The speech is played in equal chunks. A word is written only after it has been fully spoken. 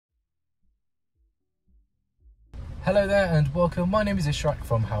Hello there and welcome, my name is Ishrak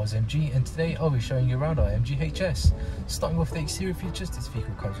from How's MG and today I'll be showing you around our MG HS. Starting off with the exterior features, this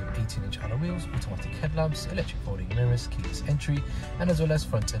vehicle comes with 18-inch alloy wheels, automatic headlamps, electric folding mirrors, keyless entry and as well as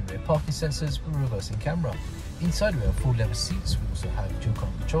front and rear parking sensors with reversing camera. Inside we have full leather seats, we also have dual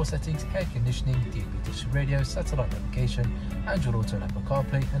climate control settings, air conditioning, DAB digital radio, satellite navigation, Android Auto and Apple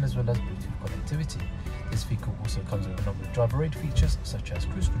CarPlay and as well as Bluetooth connectivity. This vehicle also comes with a number of driver aid features such as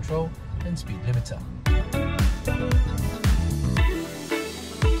cruise control and speed limiter.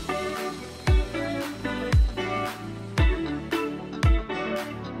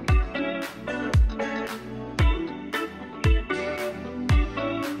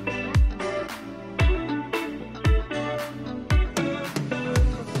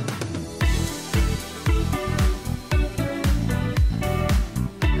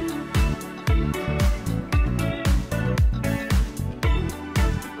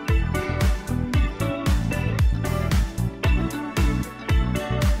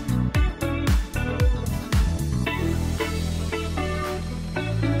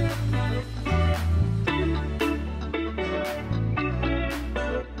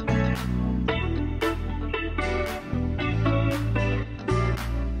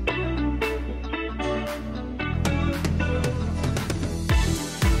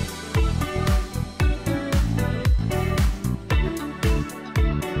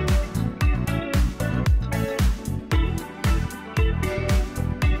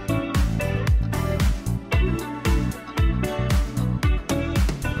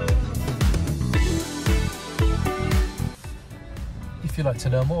 If you'd like to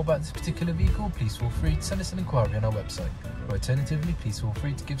learn more about this particular vehicle, please feel free to send us an inquiry on our website, or alternatively, please feel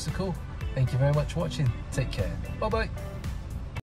free to give us a call. Thank you very much for watching. Take care. Bye bye.